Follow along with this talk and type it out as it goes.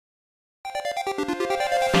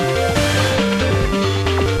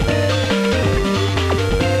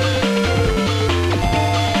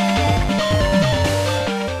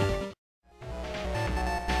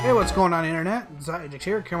Hey, what's going on, Internet? Xiagax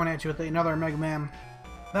here, coming at you with another Megaman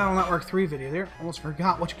Battle Network 3 video there. Almost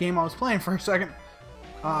forgot which game I was playing for a second.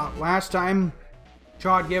 Last time,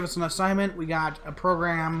 Chad gave us an assignment. We got a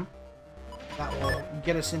program that will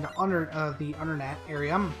get us into the Undernet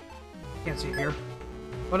area. Can't see it here.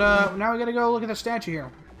 But now we gotta go look at the statue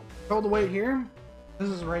here. Told to wait here. This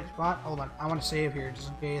is the right spot. Hold on, I want to save here just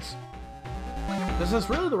in case. This is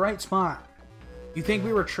really the right spot. You think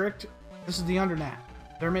we were tricked? This is the Undernet.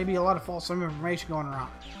 There may be a lot of false information going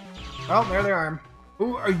around. Oh, there they are.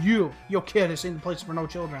 Who are you? Yo, kid, this ain't the place for no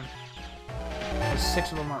children. There's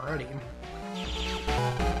 6 of them already.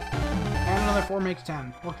 And another 4 makes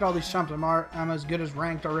 10. Look at all these chumps. I'm as good as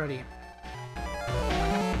ranked already.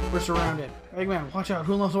 We're surrounded. Megaman, watch out.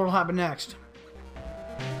 Who knows what will happen next?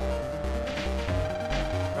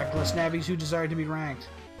 Reckless navvies who desire to be ranked.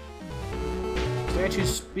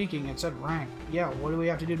 Statue's speaking. It said ranked. Yeah, what do we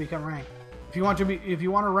have to do to become ranked? If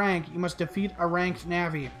you want to rank, you must defeat a ranked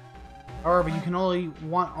Navi. However, you can only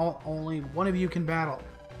one of you can battle.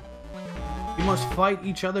 You must fight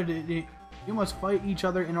each other in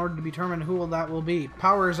order to determine who that will be.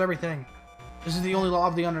 Power is everything. This is the only law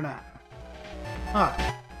of the Undernet. Huh.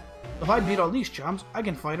 If I beat all these chumps, I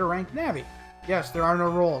can fight a ranked Navi. Yes, there are no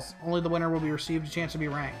rules. Only the winner will be received a chance to be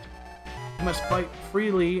ranked. You must fight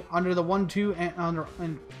freely under the 1, 2, and under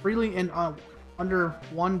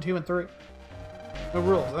 1, 2, and 3. No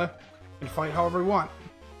rules, eh? You can fight however you want.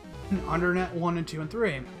 Undernet 1 and 2 and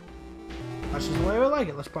 3. That's just the way I like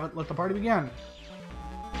it. Let the party begin.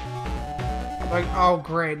 Like, oh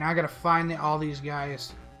great, now I gotta find all these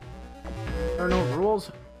guys. There are no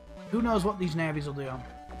rules? Who knows what these Navies will do?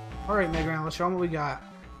 Alright, Megaman, let's show them what we got.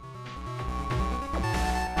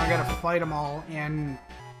 I gotta fight them all in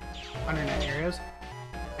Undernet areas.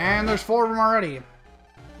 And there's 4 of them already.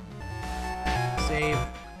 Save.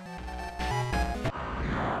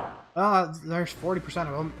 Well, there's 40%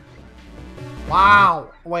 of them.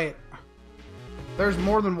 Wow! Wait. There's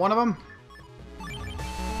more than one of them?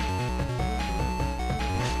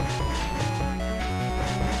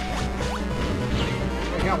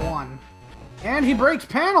 I got one. And he breaks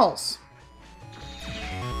panels!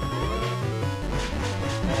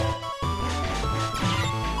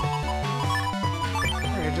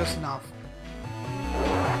 Okay, just enough.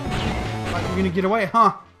 Thought you were gonna get away,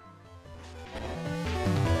 huh?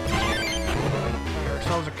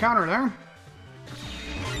 There's a counter there.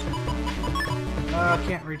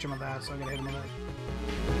 Can't reach him with that, so I gotta hit him with it.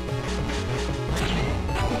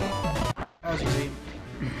 That was easy.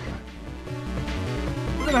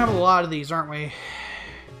 We're gonna have a lot of these, aren't we?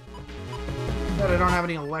 But I don't have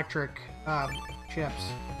any electric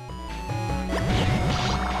chips.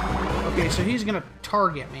 Okay, so he's gonna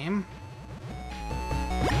target me.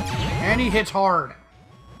 And he hits hard.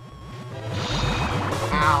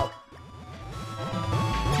 Ow.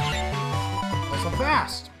 So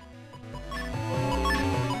fast.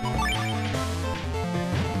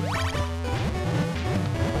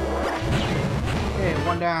 Okay,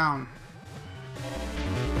 one down.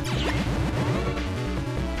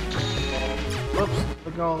 Whoops,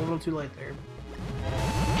 we go a little too late there.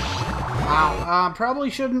 Wow, probably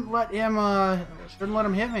shouldn't let him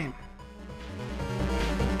hit me.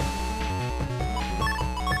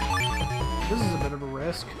 This is a bit of a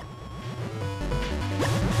risk.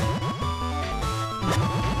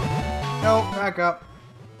 Nope, back up.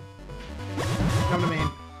 Come to me.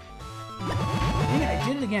 Yeah, I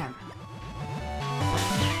did it again.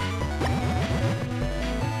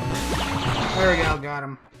 There we go, got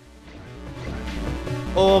him.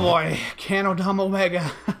 Oh boy, Canodum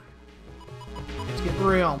Omega. It's getting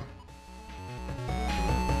real.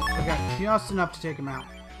 I got just enough to take him out.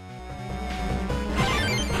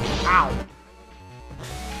 Ow.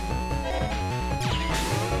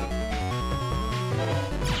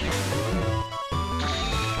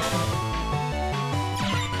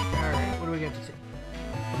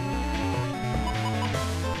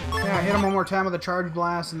 Yeah, hit him one more time with a charge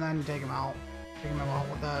blast and then take him out. Take him out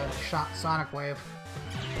with a sonic wave.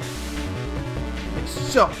 It's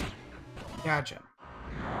so. Gotcha.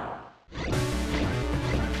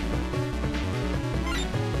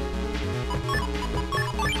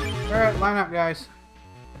 Alright, line up, guys.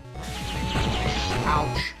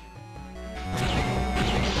 Ouch.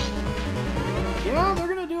 Yeah, they're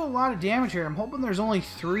gonna do a lot of damage here. I'm hoping there's only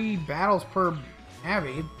 3 battles per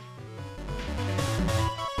Navi.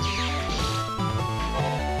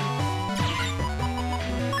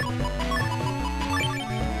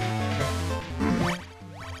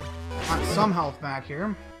 got some health back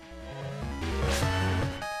here.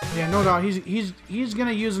 Yeah, no doubt. He's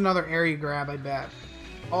gonna use another area grab, I bet.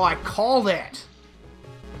 Oh, I called it!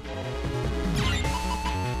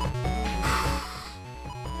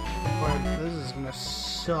 Boy, this is gonna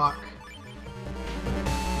suck.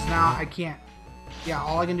 'Cause now I can't... Yeah,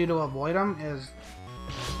 all I can do to avoid him is...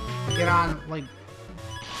 get on, like...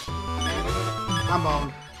 I'm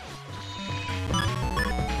boned.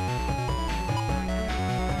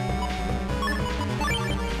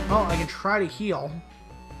 Oh, I can try to heal.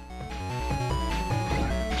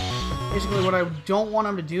 Basically, what I don't want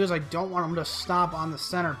him to do is I don't want him to stop on the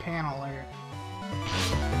center panel there.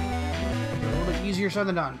 A little bit easier said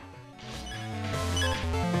than done.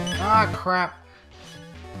 Ah, crap.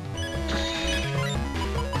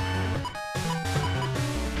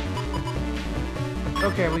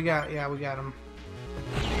 Okay, we got him.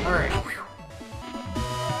 Alright.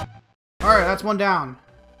 Alright, that's one down.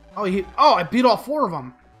 Oh, I beat all 4 of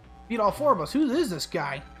them. Beat all 4 of us. Who is this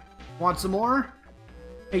guy? Want some more?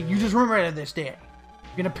 Hey, you just remember this day.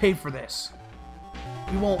 You're gonna pay for this.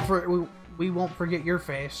 We won't forget your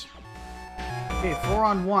face. Okay, 4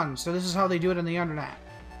 on 1. So this is how they do it in the Undernet.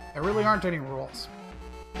 There really aren't any rules.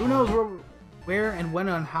 Who knows where and when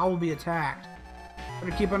and how we'll be attacked.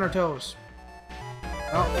 Better keep on our toes.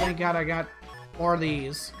 Oh, thank God I got more of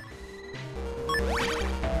these.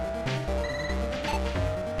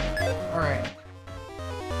 Alright.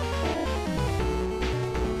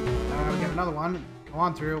 We got another one. Go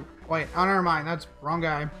on through. Wait, oh, never mind. That's wrong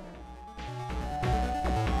guy.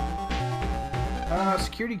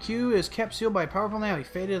 Security queue is kept sealed by a powerful navy.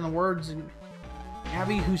 Faded in the words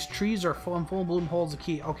navy whose trees are full bloom holds the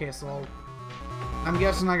key. Okay, so I'm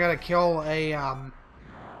guessing I gotta kill a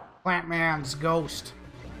plant man's ghost.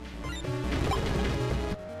 And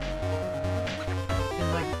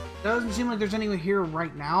like, doesn't seem like there's anyone here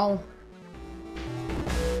right now.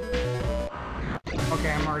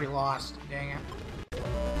 Okay, I'm already lost. Dang it.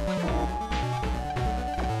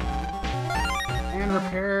 And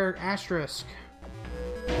repair asterisk.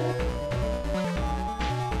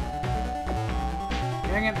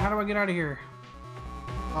 Dang it, how do I get out of here?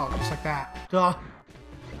 Oh, just like that. Duh.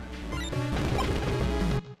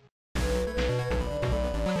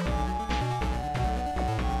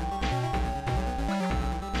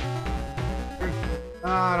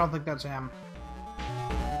 I don't think that's him.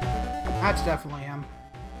 That's definitely him.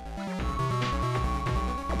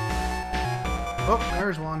 Oh,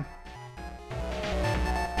 there's one.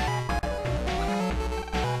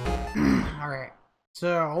 Alright.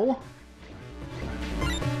 So...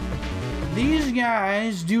 these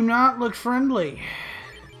guys do not look friendly.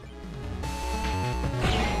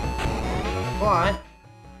 But...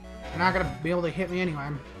 they're not gonna be able to hit me anyway.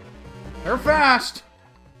 They're fast!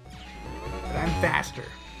 But I'm faster.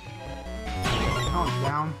 Oh, it's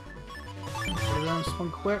down. Get this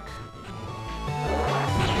one quick.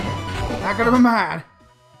 Not gonna be mad.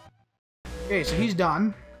 Okay, so he's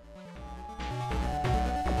done.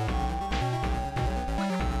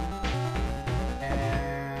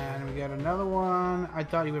 And we got another one. I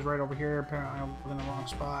thought he was right over here. Apparently I was in the wrong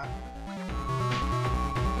spot.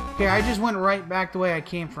 Okay, I just went right back the way I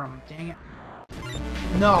came from. Dang it.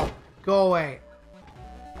 No. Go away.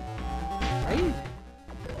 Right?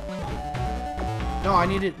 No, I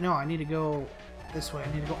need to go this way.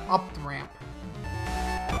 I need to go up the ramp.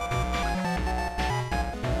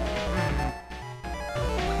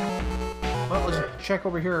 Well, let's check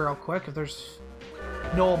over here real quick if there's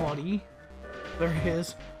nobody. There he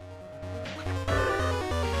is.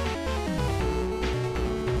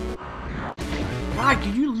 God,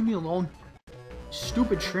 can you leave me alone?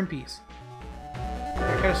 Stupid shrimpies.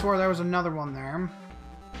 I could have swore there was another one there.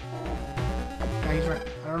 Yeah, he's right.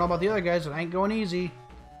 I don't know about the other guys, but I ain't going easy.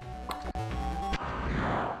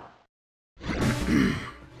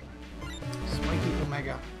 Spiky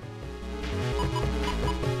Omega.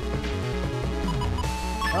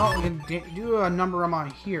 Well, we can do a number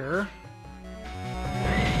amount here.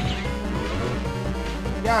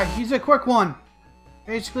 Yeah, he's a quick one.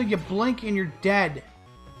 Basically, you blink and you're dead.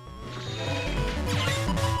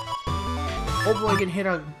 Hopefully I can hit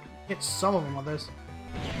some of them with this.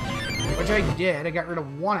 Which I did. I got rid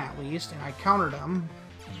of one at least, and I countered them.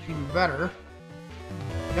 Even better.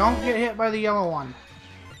 Don't get hit by the yellow one.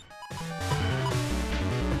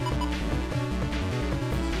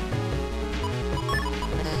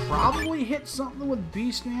 Probably hit something with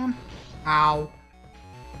Beast Man. Ow.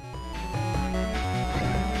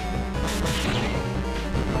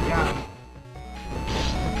 Yeah.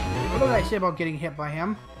 What did I say about getting hit by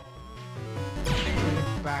him?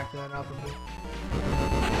 Back that up a bit.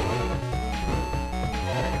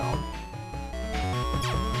 There we go.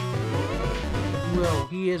 Although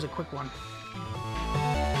he is a quick one.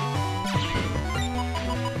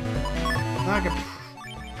 I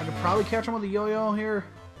could probably catch him with a yo-yo here.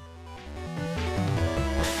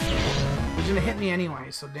 He's gonna hit me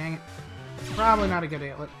anyway, so dang it. Probably not a good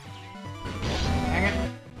outlet. Dang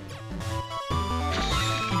it.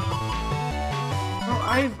 Well,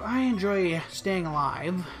 I enjoy staying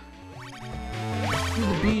alive. Do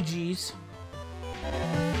the Bee Gees.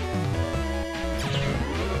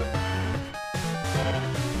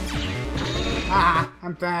 Ah,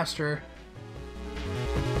 I'm faster.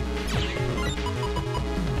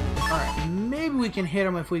 Alright, maybe we can hit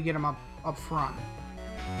him if we get him up front.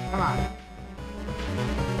 Come on.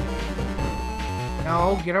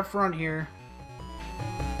 No, get up front here.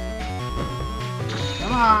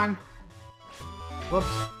 Come on. Whoops.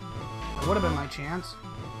 That would have been my chance.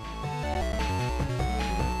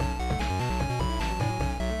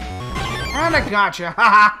 And I gotcha!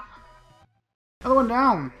 Haha! Other one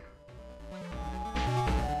down.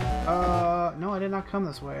 No, I did not come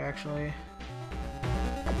this way, actually.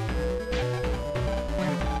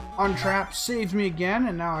 And Untrap saves me again,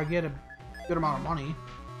 and now I get a good amount of money.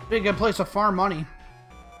 Pretty good place to farm money.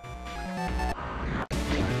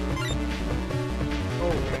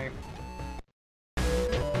 Okay.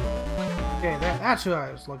 Okay, that's who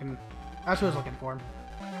I was looking. That's who I was looking for.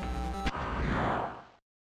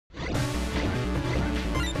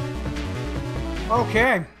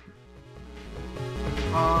 Okay.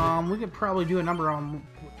 We could probably do a number on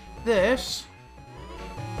this.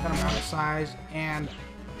 Cut him out of size, and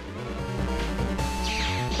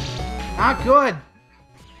not good.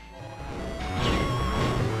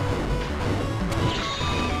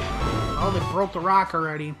 Oh, they broke the rock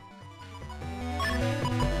already.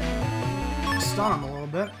 Stun them a little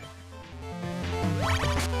bit.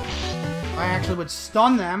 I actually would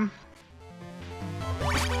stun them.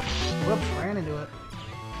 Whoops, ran into it.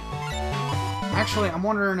 Actually, I'm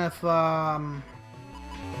wondering if,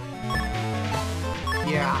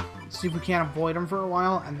 yeah, see if we can't avoid them for a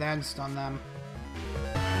while and then stun them.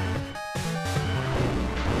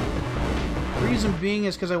 Reason being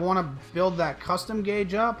is because I want to build that custom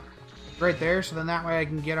gauge up right there, so then that way I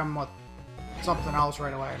can get them with something else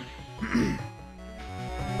right away.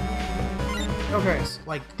 Okay, so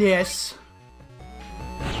like this.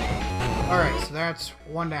 Alright, so that's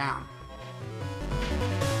one down.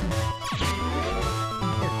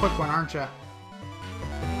 You're a quick one, aren't you?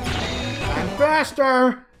 I'm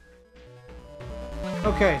faster!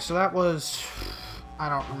 Okay, so that was... I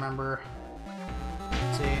don't remember.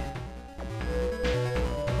 Let's see.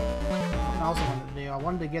 What else I wanted to do? I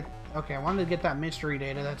wanted to get... Okay, I wanted to get that mystery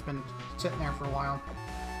data that's been sitting there for a while.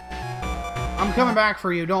 I'm coming back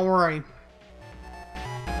for you, don't worry.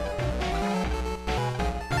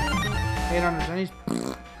 800 zennies?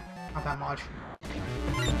 Not that much.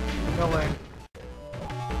 No way.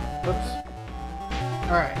 Oops.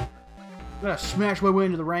 Alright. I'm gonna smash my way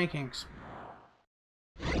into the rankings.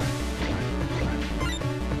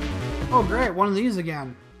 Oh great, one of these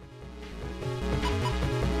again.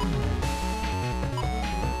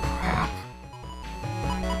 Crap.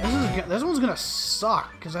 This one's gonna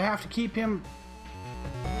suck, because I have to keep him...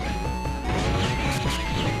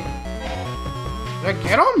 Did I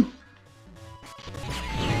get him?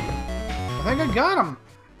 I think I got him.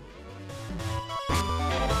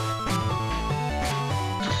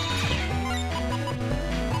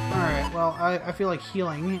 Alright, well, I feel like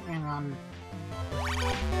healing, and I'm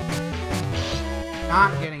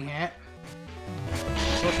not getting hit.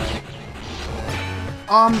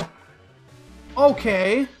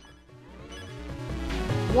 Okay.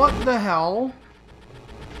 What the hell?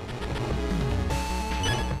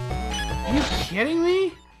 Are you kidding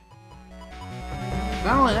me?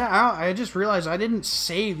 Not only that, I just realized I didn't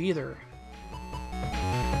save either.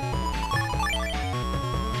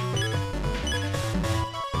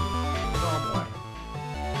 Oh boy.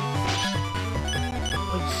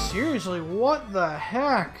 Like, seriously, what the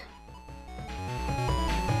heck?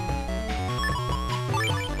 I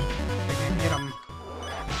can't hit him.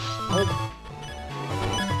 Oh.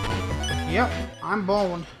 Yep, I'm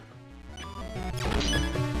boned.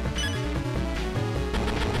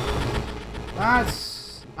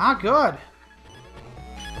 That's not good.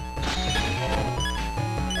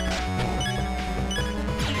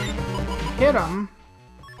 Hit him.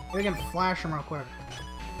 We can flash him real quick.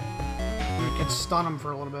 We can stun him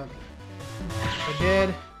for a little bit. I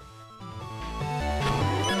did.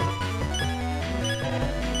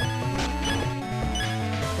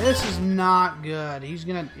 This is not good. He's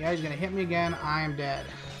gonna hit me again. I am dead.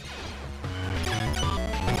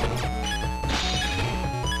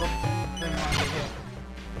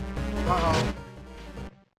 Uh-oh.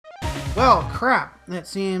 Well, crap. It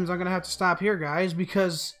seems I'm going to have to stop here, guys,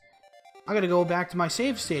 because I got to go back to my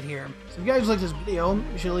save state here. So if you guys like this video,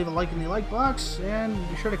 be sure to leave a like in the like box, and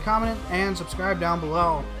be sure to comment and subscribe down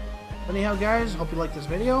below. But anyhow, guys, hope you liked this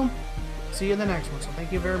video. See you in the next one. So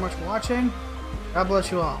thank you very much for watching. God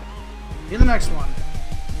bless you all. See you in the next one.